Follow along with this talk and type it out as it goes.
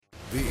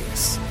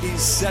This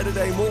is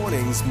Saturday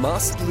morning's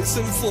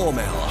must-listen form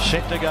hour.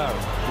 Set to go.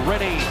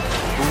 Ready.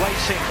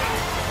 Racing.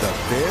 The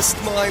best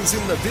minds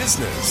in the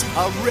business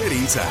are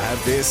ready to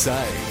have their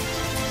say.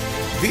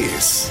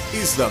 This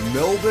is the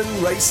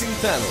Melbourne Racing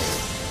Panel.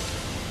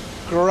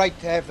 Great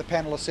to have the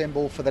panel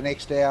assemble for the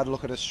next hour to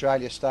look at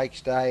Australia Stakes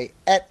Day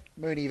at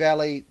Moonee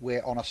Valley.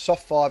 We're on a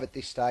soft 5 at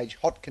this stage,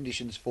 hot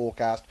conditions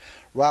forecast.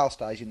 Rail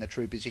stays in the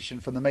true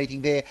position from the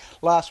meeting there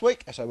last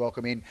week. As I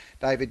welcome in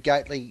David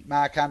Gately,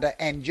 Mark Hunter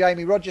and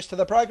Jamie Rogers to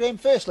the program.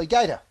 Firstly,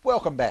 Gator,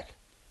 welcome back.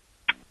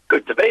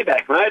 Good to be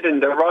back, mate,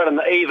 and right on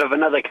the eve of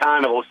another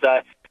carnival, so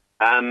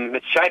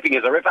it's shaping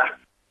as a ripper.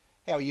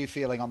 How are you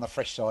feeling on the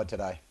fresh side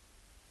today?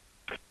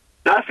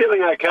 No,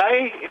 feeling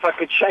okay. If I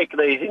could shake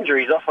these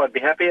injuries off, I'd be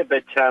happier.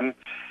 But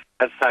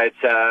as I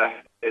say,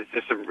 it's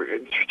just some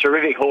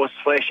terrific horse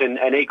flesh and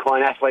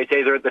equine athletes,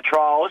 either at the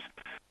trials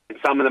and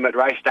some of them at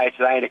race day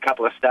today in a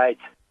couple of states.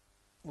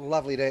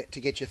 Lovely to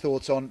get your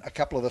thoughts on a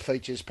couple of the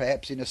features,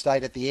 perhaps in a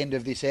state at the end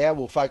of this hour.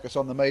 We'll focus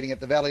on the meeting at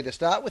the Valley to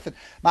start with. And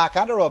Mark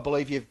Hunter, I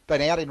believe you've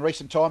been out in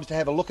recent times to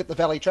have a look at the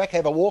Valley track,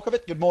 have a walk of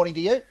it. Good morning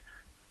to you.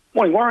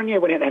 Morning, Warren. Yeah,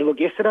 went out and had a look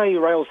yesterday.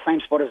 Rails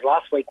same spot as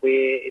last week,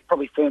 where it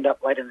probably firmed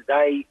up late in the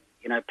day.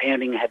 You know,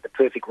 Pounding had the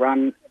perfect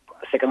run,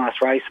 second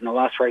last race, and the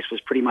last race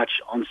was pretty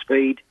much on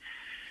speed.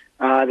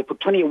 They put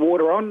plenty of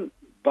water on,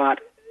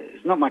 but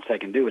there's not much they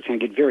can do. It's going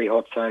to get very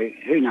hot, so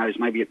who knows,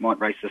 maybe it might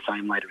race the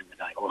same later in the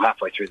day or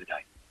halfway through the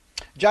day.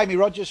 Jamie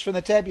Rogers from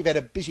the Tab. You've had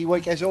a busy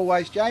week as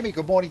always, Jamie.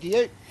 Good morning to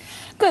you.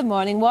 Good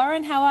morning,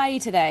 Warren. How are you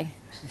today?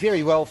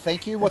 Very well,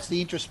 thank you. What's the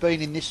interest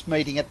been in this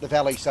meeting at the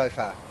Valley so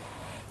far?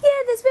 Yeah,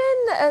 there's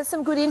been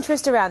some good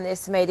interest around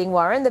this meeting,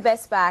 Warren. The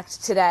best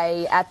backed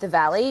today at the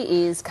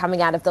Valley is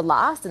coming out of the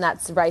last, and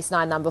that's race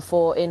 9, number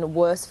 4 in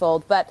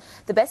Worsfold. But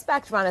the best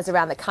backed runners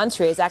around the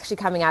country is actually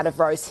coming out of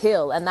Rose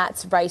Hill, and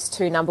that's race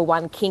 2, number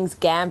 1, King's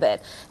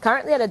Gambit.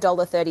 Currently at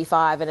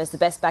 $1.35 and is the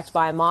best backed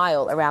by a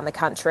mile around the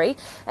country.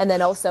 And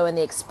then also in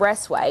the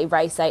Expressway,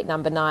 race 8,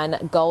 number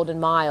 9, Golden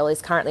Mile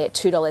is currently at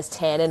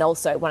 $2.10 and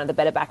also one of the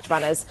better backed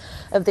runners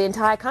of the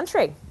entire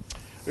country.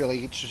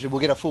 Really interesting. We'll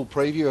get a full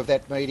preview of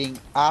that meeting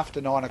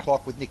after 9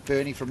 o'clock with Nick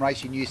Burney from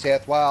Racing New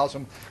South Wales,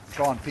 and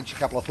try and pinch a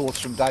couple of thoughts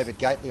from David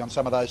Gately on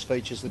some of those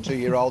features, the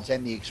 2-year-olds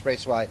and the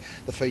Expressway,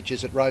 the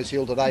features at Rose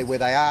Hill today where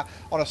they are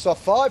on a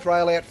soft 5,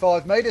 rail out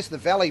 5 metres. The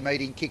Valley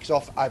meeting kicks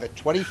off over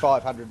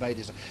 2,500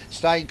 metres.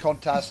 Staying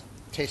contest,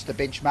 test the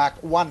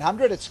benchmark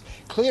 100. It's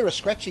clear of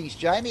scratchies.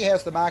 Jamie,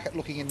 how's the market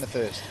looking in the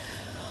first?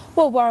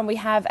 Well, Warren, we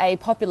have a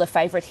popular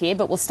favourite here,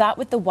 but we'll start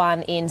with the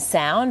 1 in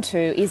Sound, who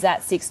is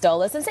at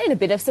 $6 and seeing a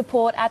bit of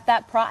support at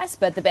that price,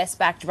 but the best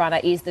backed runner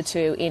is the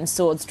 2 in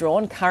Swords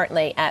Drawn,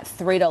 currently at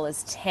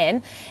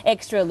 $3.10.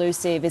 Extra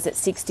Elusive is at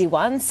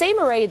 $61. C.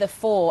 Marie, the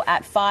 4,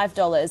 at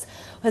 $5,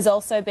 has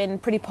also been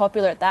pretty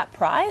popular at that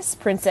price.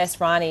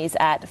 Princess Rani's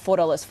at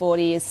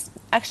 $4.40 is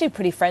actually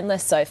pretty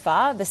friendless so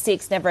far. The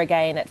 6, Never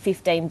Again, at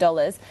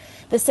 $15.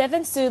 The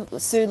 7,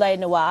 Soleil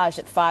Nuage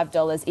at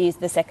 $5 is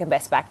the second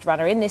best backed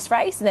runner in this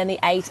race. And then the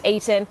 8,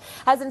 Eaton,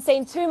 hasn't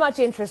seen too much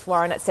interest,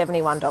 Warren, at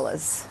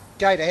 $71.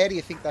 Gator, how do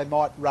you think they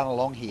might run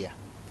along here?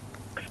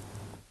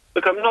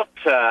 Look, I'm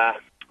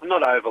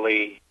not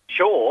overly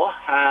sure.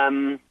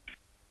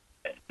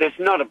 There's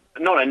not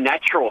a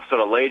natural sort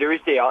of leader,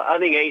 is there? I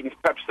think Eaton's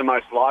perhaps the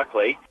most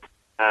likely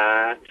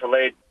to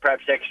lead,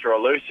 perhaps Extra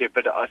Elusive,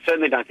 but I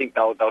certainly don't think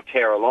they'll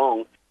tear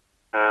along.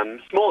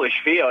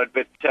 Smallish field,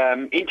 but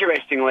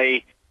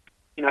interestingly,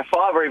 5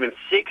 or even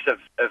 6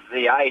 of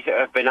the 8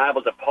 have been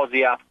able to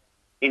posse up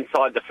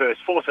inside the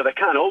first 4, so they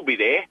can't all be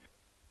there.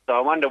 So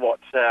I wonder what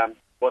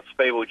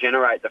speed will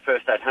generate the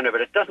first 800,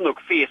 but it doesn't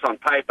look fierce on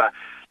paper.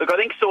 Look, I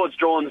think Swords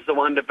Drawn's the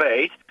one to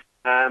beat.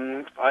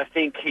 I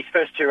think his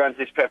first 2 runs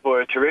this prep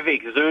were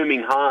terrific,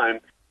 zooming home,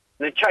 and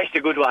then chased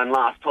a good one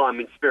last time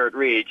in Spirit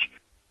Ridge.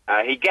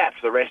 He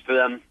gapped the rest of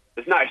them.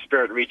 There's no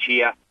Spirit Ridge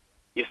here.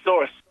 You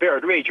saw a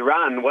Spirit Ridge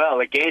run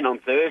well again on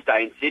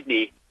Thursday in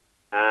Sydney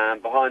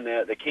behind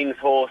the King's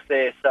horse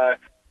there. So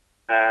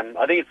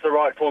I think it's the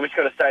right form. It's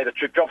got to say the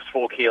trip drops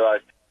 4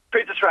 kilos.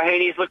 Princess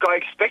Rahini's, look, I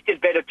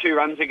expected better 2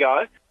 runs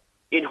ago.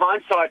 In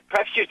hindsight,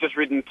 perhaps she was just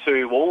ridden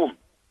too warm.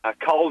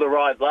 Colder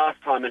ride last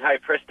time, and hey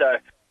presto,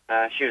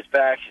 she was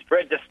back. She's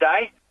bred to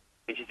stay,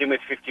 and she's in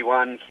with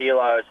 51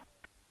 kilos.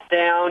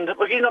 Sound,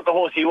 look, he's not the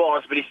horse he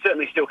was, but he's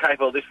certainly still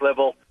capable of this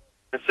level.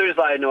 And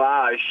Soleil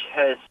Nuage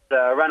has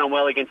run on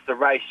well against the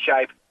race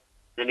shape,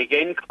 and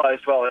again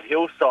closed well at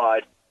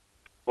Hillside,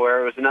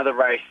 where it was another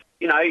race,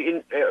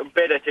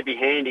 better to be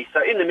handy.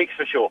 So in the mix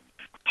for sure.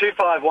 2,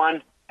 5,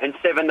 1 and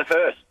 7 the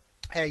first.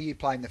 How are you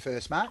playing the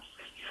first, Mark?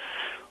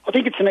 I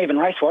think it's an even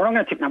race, Warren. I'm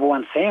going to tip number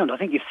 1, Sound. I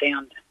think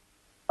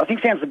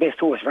Sound's the best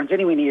horse. If it runs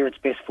anywhere near its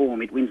best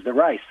form, it wins the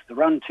race. The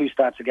run 2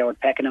 starts ago at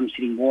Pakenham,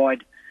 sitting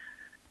wide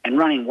and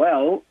running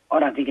well. I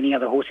don't think any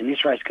other horse in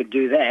this race could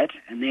do that.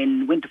 And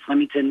then went to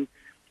Flemington,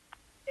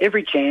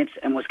 every chance,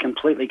 and was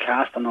completely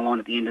cast on the line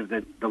at the end of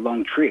the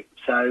long trip.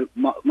 So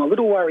my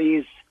little worry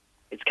is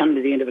it's coming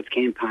to the end of its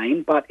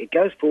campaign, but it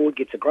goes forward,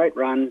 gets a great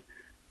run,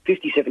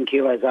 57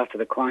 kilos after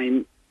the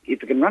claim,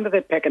 If it can run to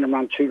that pack and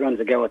run 2 runs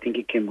ago, I think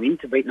it can win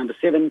to beat number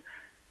 7,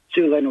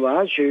 Soleil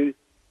Nuage, who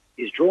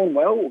is drawn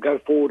well, will go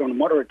forward on a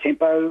moderate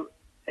tempo,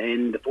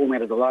 and the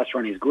format of the last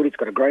run is good. It's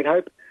got a great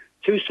hope.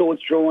 2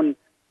 Swords Drawn.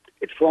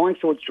 It's Flying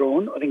Swords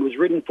Drawn. I think it was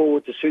ridden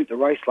forward to suit the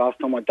race last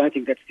time. I don't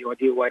think that's the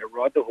ideal way to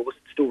ride the horse.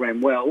 It still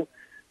ran well.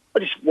 I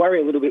just worry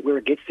a little bit where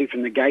it gets to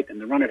from the gate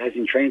and the run it has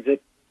in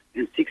transit.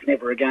 And 6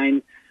 Never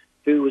Again,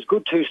 who was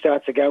good 2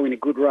 starts ago in a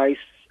good race,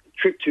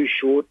 trip too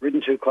short,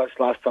 ridden too close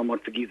last time.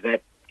 I'd forgive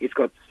that. It's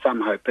got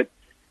some hope. But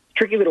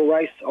tricky little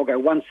race. I'll go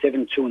 1,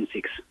 7, 2 and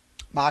 6.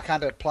 Mark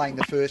Hunter playing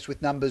the first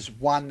with numbers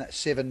 1,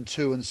 7,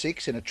 2 and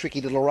 6 in a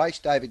tricky little race.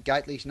 David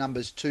Gately's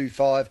numbers 2,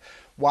 5,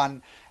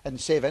 1 and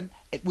 7.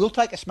 It will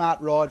take a smart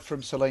ride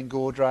from Celine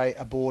Gaudray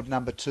aboard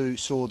number 2,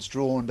 Swords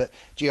Drawn, but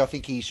gee, I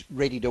think he's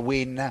ready to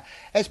win.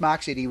 As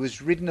Mark said, he was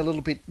ridden a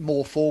little bit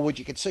more forward.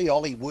 You could see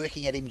Ollie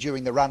working at him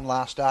during the run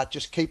last start,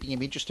 just keeping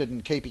him interested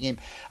and keeping him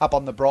up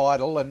on the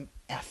bridle, and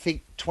I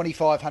think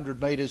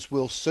 2,500 metres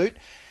will suit.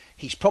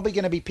 He's probably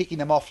going to be picking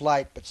them off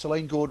late, but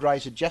Celine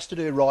Gaudray's adjusted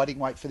her riding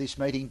weight for this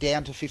meeting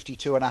down to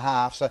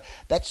 52.5, so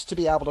that's to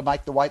be able to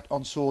make the weight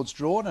on Swords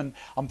Drawn, and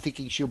I'm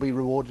thinking she'll be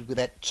rewarded with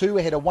that. 2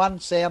 ahead of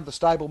 1, Sound, the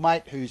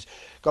stablemate, who's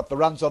got the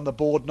runs on the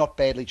board, not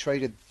badly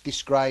treated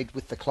this grade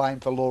with the claim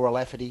for Laura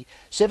Lafferty.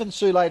 7,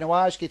 Soleil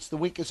Nuage gets the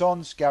winkers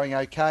on, going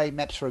okay,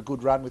 maps for a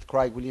good run with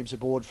Craig Williams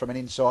aboard from an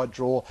inside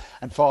draw,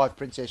 and 5,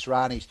 Princess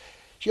Rani's.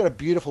 She got a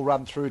beautiful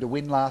run through to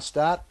win last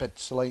start, but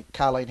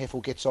Carleen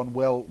Heffel gets on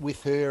well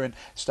with her and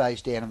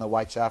stays down in the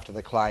weights after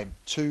the claim.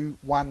 2,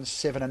 1,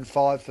 7 and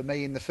 5 for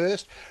me in the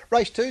first.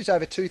 Race 2's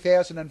over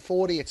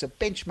 2,040. It's a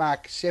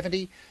benchmark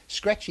 70.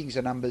 Scratchings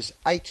are numbers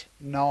 8,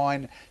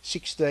 9,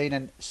 16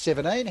 and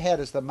 17. How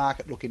does the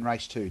market look in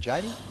race 2,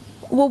 Jamie?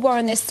 Well,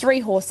 Warren, there's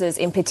 3 horses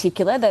in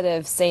particular that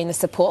have seen the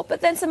support,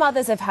 but then some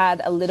others have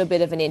had a little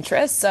bit of an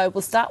interest. So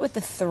we'll start with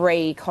the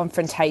 3,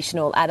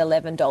 Confrontational at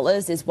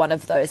 $11 is one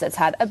of those that's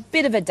had a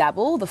bit of a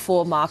dabble. The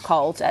 4, Mark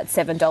Holt at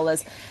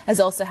 $7 has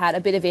also had a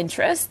bit of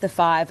interest. The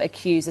 5,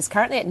 Accused is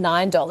currently at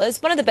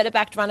 $9. One of the better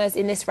backed runners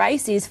in this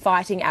race is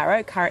Fighting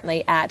Arrow,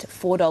 currently at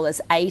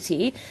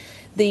 $4.80.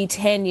 The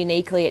 10,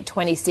 Uniquely at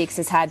 26,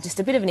 has had just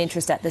a bit of an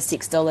interest at the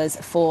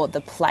 $6 for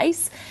the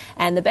place.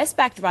 And the best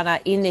backed runner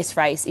in this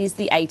race is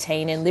the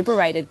 18 in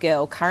Liberated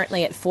Girl,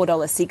 currently at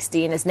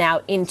 $4.60 and is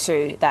now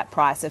into that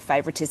price of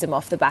favouritism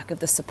off the back of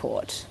the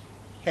support.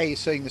 How are you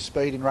seeing the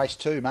speed in race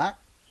 2, Mark?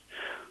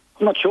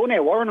 I'm not sure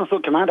now, Warren. I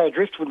thought Commando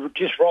Drift would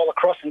just roll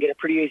across and get a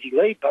pretty easy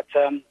lead, but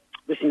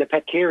listening to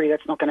Pat Carey,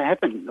 that's not going to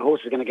happen. The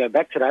horse is going to go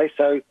back today,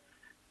 so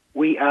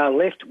we are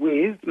left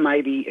with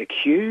maybe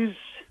Accuse,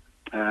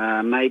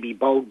 maybe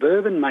Bold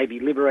Bourbon,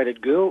 maybe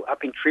Liberated Girl.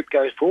 Up in Trip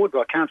goes forward, but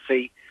I can't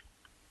see,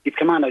 if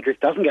Commando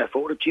Drift doesn't go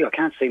forward, gee, I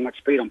can't see much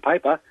speed on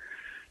paper.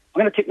 I'm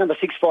going to tip number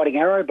 6, Fighting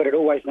Arrow, but it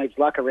always needs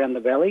luck around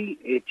the valley.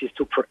 It just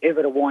took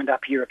forever to wind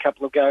up here a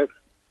couple ago.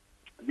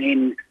 And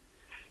then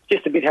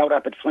just a bit held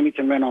up at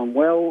Flemington, ran on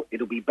well.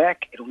 It'll be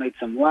back. It'll need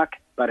some luck,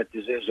 but it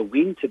deserves a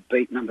win to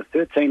beat number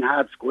 13,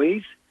 Hard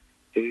Squeeze,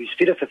 who's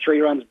fitter for 3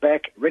 runs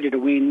back, ready to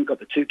win, got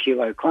the 2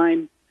 kilo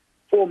claim.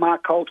 4,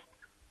 Mark Holt.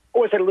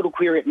 Always had a little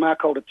query at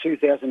Mark Holt at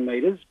 2,000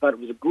 metres, but it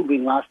was a good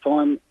win last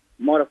time.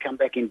 Might have come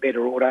back in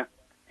better order.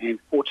 And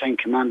 14,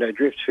 Commando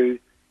Drift, who,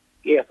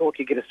 I thought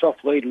could get a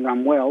soft lead and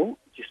run well.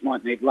 Just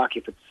might need luck.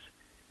 If it's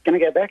going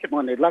to go back, it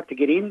might need luck to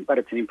get in, but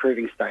it's an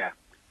improving stayer.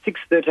 6,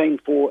 13,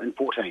 4 and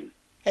 14.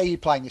 How are you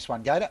playing this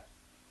one, Gator?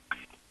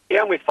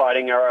 Yeah, I'm with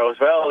Fighting Arrow as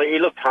well. He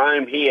looked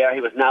home here.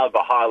 He was nailed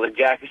by Highland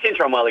Jack. He seemed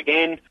to run well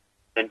again,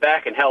 then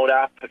back and held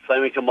up. But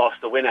Flemington lost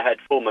the winner, had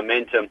full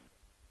momentum.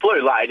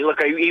 Flew late.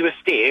 Look, he was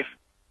stiff.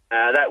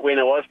 That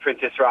winner was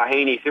Princess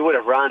Rahini, so he would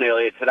have run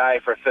earlier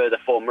today for a further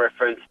form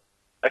reference.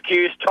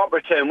 Accused, top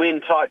return win,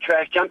 tight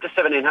track, jumped to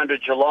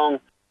 1,700 Geelong,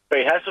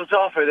 beat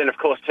Hasseltoff, who then, of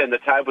course, turned the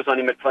tables on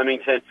him at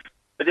Flemington.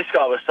 But this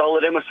guy was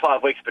solid. Then was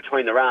 5 weeks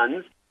between the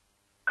runs.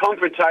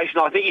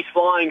 Confrontational, I think he's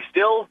flying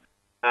still.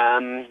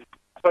 I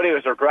thought he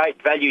was a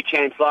great value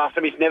chance last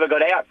time. He's never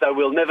got out, so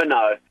we'll never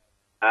know.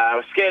 I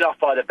was scared off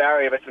by the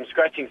barrier, but some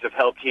scratchings have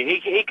helped here.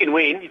 He can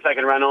win if they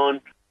can run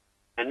on.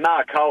 And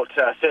Mark Holt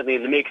certainly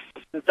in the mix.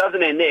 It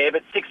doesn't end there,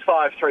 but 6,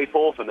 5, 3,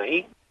 4 for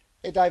me.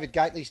 Yeah, David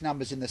Gately's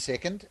numbers in the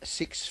second,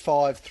 6,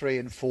 5, 3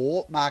 and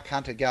 4. Mark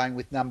Hunter going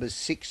with numbers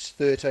 6,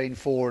 13,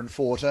 4 and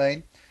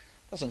 14.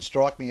 Doesn't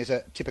strike me as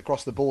a tip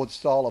across the board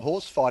style of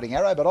horse, Fighting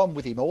Arrow, but I'm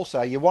with him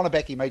also. You want to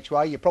back him each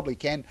way, you probably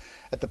can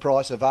at the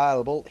price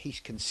available. He's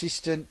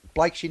consistent.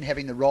 Blake Shin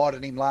having the ride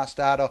on him last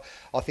start,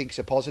 I think is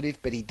a positive,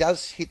 but he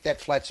does hit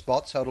that flat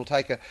spot, so it'll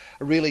take a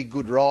really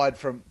good ride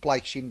from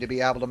Blake Shin to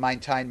be able to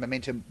maintain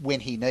momentum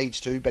when he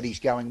needs to, but he's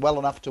going well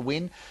enough to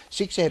win.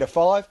 6 ahead of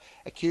 5,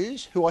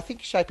 Accuse, who I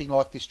think shaping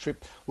like this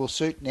trip will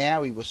suit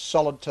now. He was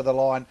solid to the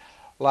line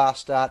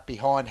last start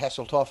behind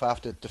Hasseltoff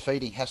after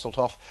defeating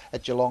Hasseltoff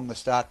at Geelong the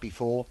start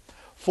before.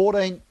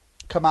 14,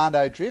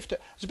 Commando Drift.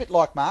 It was a bit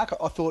like Mark.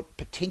 I thought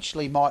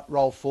potentially might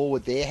roll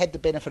forward there. Had the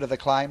benefit of the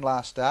claim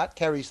last start.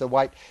 Carries the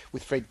weight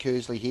with Fred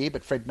Kersley here,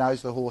 but Fred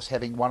knows the horse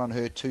having won on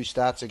her 2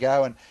 starts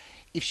ago, and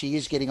if she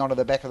is getting onto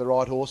the back of the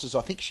right horses,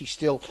 I think she's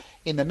still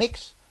in the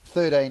mix.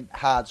 13,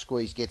 Hard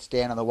Squeeze gets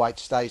down and the weight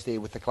stays there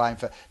with the claim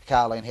for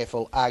Carleen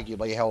Heffel,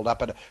 arguably held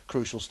up at a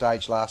crucial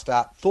stage last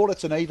start. Thought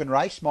it's an even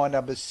race. My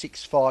numbers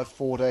 6, 5,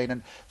 14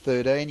 and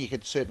 13. You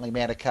could certainly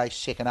mount a case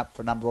second up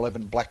for number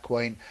 11, Black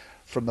Queen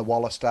from the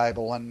Waller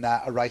stable, and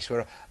a race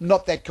where I'm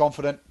not that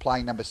confident,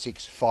 playing number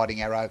 6,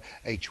 Fighting Arrow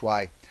each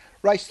way.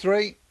 Race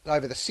 3,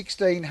 over the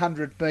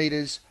 1,600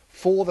 metres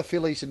for the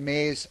fillies and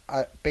mares,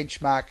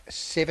 benchmark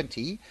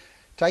 70.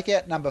 Take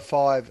out number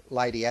 5,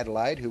 Lady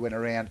Adelaide, who went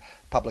around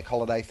public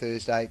holiday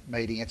Thursday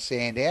meeting at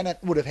Sandown. It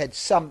would have had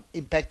some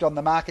impact on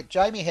the market.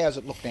 Jamie, how's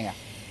it look now?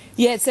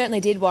 Yeah, it certainly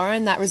did,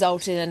 Warren. That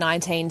resulted in a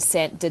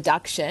 19-cent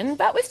deduction.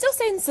 But we've still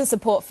seen some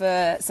support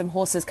for some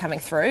horses coming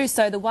through.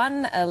 So the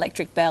 1,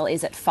 Electric Bell,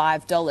 is at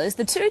 $5.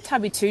 The 2,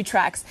 Tubby 2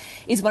 Tracks,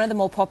 is one of the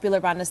more popular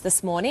runners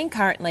this morning,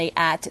 currently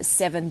at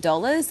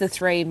 $7. The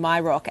 3,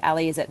 My Rock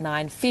Alley, is at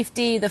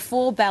 $9.50. The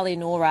 4,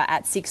 Ballynora,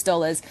 at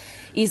 $6,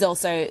 is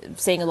also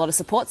seeing a lot of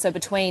support. So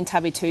between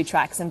Tubby 2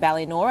 Tracks and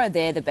Ballynora,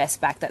 they're the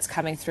best back that's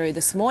coming through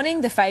this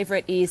morning. The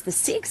favourite is the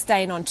 6,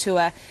 Staying on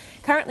Tour,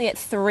 currently at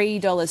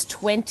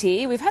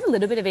 $3.20. We've had a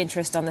little bit of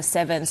interest on the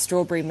 7,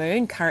 Strawberry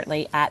Moon,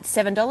 currently at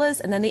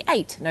 $7. And then the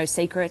 8, No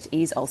Secret,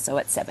 is also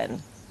at $7.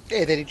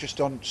 Yeah, that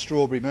interest on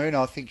Strawberry Moon,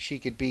 I think she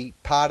could be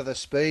part of the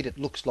speed. It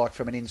looks like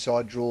from an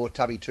inside draw,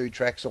 Tubby 2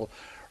 Tracks will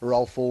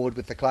roll forward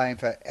with the claim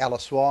for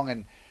Alice Wong,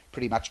 and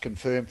pretty much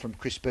confirmed from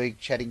Chris Beeg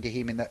chatting to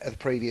him in the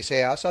previous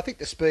hour. So I think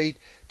the speed,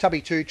 Tubby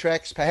 2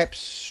 Tracks, perhaps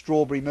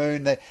Strawberry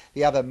Moon,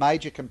 the other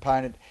major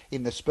component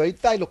in the speed.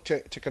 They look to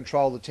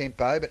control the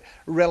tempo, but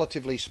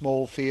relatively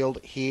small field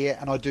here.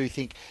 And I do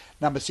think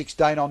number 6,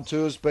 Dane on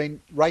Tour's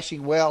been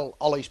racing well.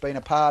 Ollie's been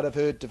a part of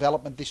her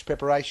development this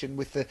preparation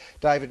with the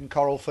David and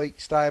Coral Feet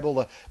stable.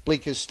 The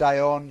blinkers stay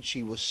on.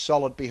 She was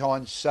solid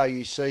behind So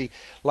You See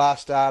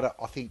last start.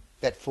 I think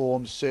that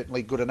form's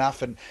certainly good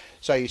enough, and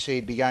So You See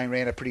it'd be going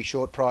around a pretty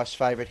short price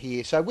favourite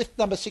here. So with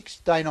number 6,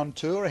 Dane on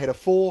Tour, ahead of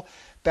 4,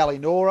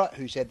 Ballynora,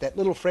 who's had that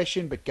little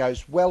freshen but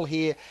goes well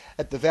here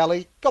at the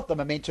Valley. Got the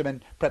momentum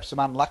and perhaps some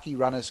unlucky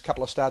runners a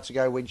couple of starts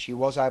ago when she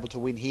was able to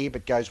win here,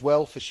 but goes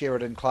well for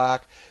Sheridan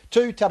Clark.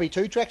 2, Tubby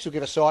 2 Tracks will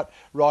give a sight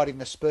riding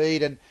the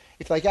speed, and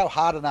if they go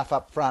hard enough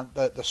up front,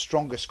 the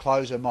strongest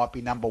closer might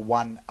be number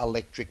 1,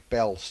 Electric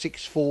Bell.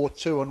 6, 4,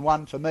 2 and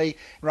 1 for me.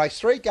 In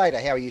race 3, Gator,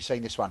 how are you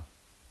seeing this one?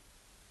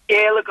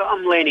 Yeah, look,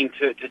 I'm leaning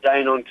to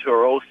Dane on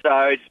Tour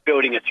also. It's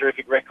building a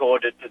terrific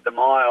record at the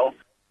mile.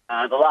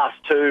 The last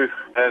 2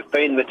 have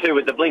been the 2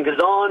 with the blinkers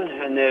on,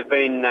 and they've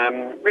been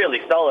really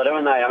solid,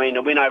 haven't they? I mean,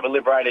 a win over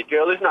Liberated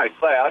Girl is no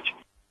slouch,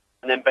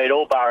 and then beat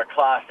All Bar a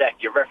Class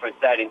Act. You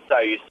referenced that in So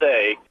You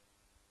See.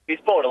 His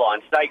borderline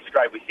stakes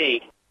grade, we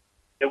think.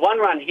 The 1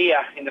 run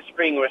here in the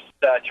spring was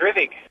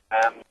terrific.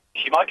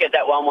 She might get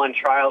that 1-1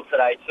 trail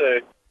today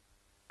too.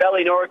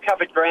 Ballynora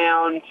covered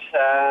ground.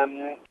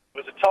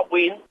 Was a top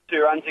win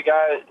 2 runs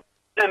ago.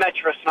 No match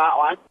for a smart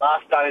one.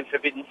 Last start in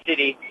Forbidden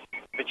City,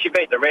 but she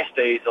beat the rest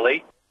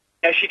easily.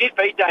 Now, she did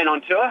beat Dane on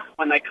Tour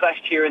when they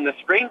clashed here in the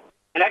spring,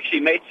 and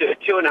actually meets her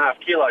 2.5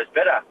 kilos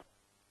better.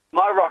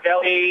 My Rock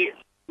Alley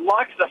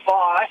likes the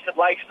fight at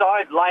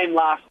Lakeside. Lame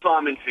last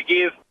time and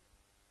Forgive.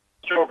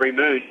 Strawberry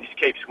Moon just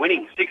keeps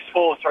winning. 6,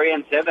 4, 3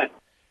 and 7.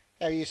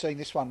 How are you seeing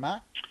this one,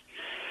 Mark?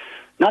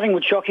 Nothing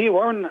would shock here,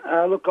 Warren.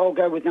 Look, I'll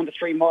go with number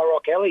 3, My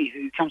Rock Alley,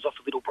 who comes off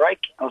a little break.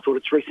 I thought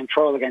its recent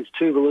trial against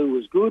Tuvalu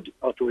was good.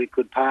 I thought it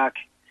could park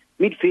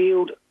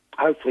midfield,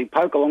 hopefully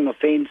poke along the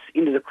fence,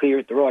 into the clear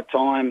at the right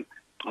time.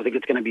 I think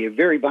it's going to be a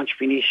very bunch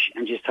finish,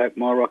 and just hope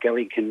My Rock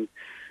Alley can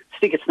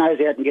stick its nose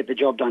out and get the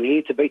job done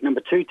here to beat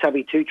number 2,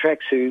 Tubby 2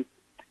 Tracks, who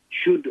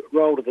should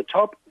roll to the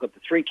top. Got the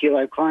 3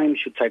 kilo claim,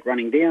 should take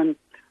running down.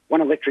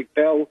 1, Electric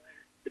Bell.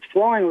 It's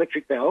flying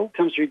Electric Bell.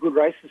 Comes through good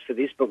races for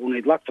this, but we'll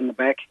need luck from the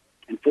back.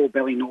 And 4,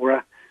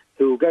 Ballynora,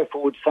 who will go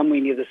forward somewhere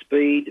near the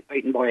speed,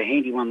 beaten by a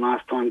handy one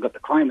last time, got the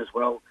claim as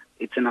well.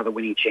 It's another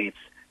winning chance.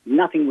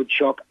 Nothing would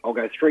shock. I'll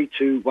go 3,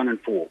 2, 1 and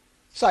 4.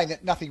 Saying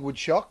that nothing would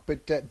shock,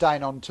 but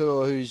Dane on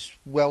Tour, who's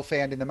well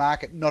found in the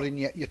market, not in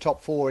your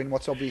top 4 in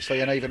what's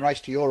obviously an even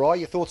race to your eye.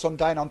 Your thoughts on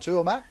Dane on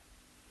Tour, Mark?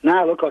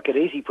 No, look, I could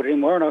easily put it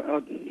in,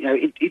 Warren.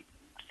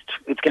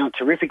 It's going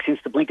terrific since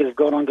the blinkers have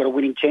got on, got a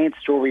winning chance.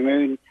 Strawberry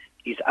Moon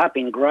is up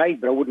in grade,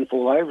 but I wouldn't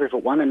fall over if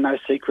it won, and No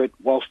Secret,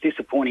 whilst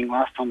disappointing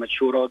last time at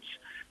short odds,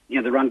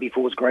 the run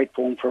before was great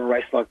form for a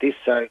race like this,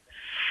 so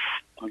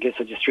I guess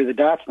I just threw the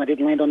darts and I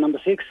didn't land on number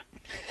 6.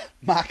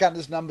 Mark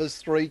Hunter's numbers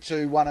 3,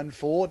 2, 1 and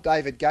 4.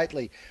 David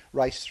Gately,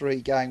 race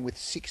 3, going with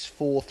 6,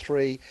 4,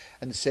 3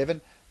 and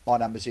 7. My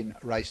numbers in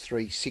race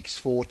 3, 6,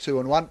 4, 2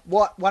 and 1.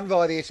 One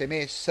via the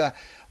SMS.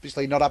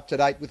 Obviously not up to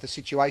date with the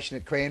situation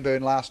at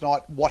Cranbourne last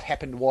night. What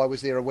happened? Why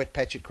was there a wet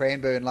patch at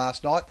Cranbourne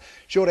last night?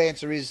 Short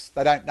answer is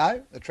they don't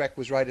know. The track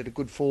was rated a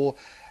good 4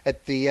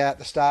 at the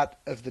start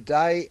of the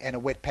day, and a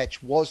wet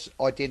patch was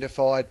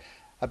identified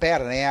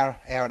about an hour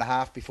and a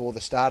half before the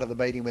start of the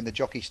meeting when the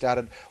jockey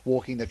started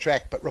walking the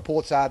track. But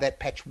reports are that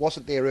patch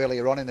wasn't there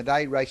earlier on in the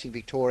day. Racing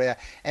Victoria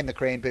and the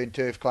Cranbourne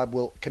Turf Club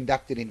will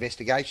conduct an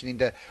investigation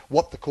into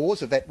what the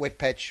cause of that wet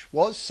patch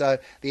was. So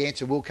the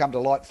answer will come to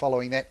light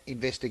following that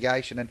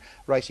investigation, and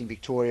Racing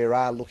Victoria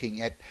are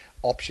looking at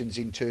options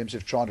in terms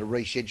of trying to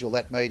reschedule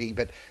that meeting,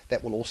 but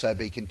that will also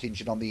be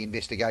contingent on the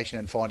investigation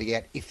and finding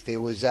out if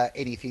there was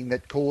anything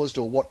that caused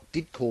or what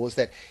did cause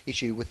that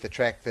issue with the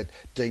track that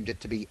deemed it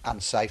to be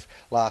unsafe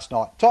last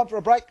night. Time for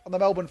a break on the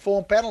Melbourne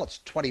Form Panel. It's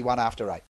 21 after 8.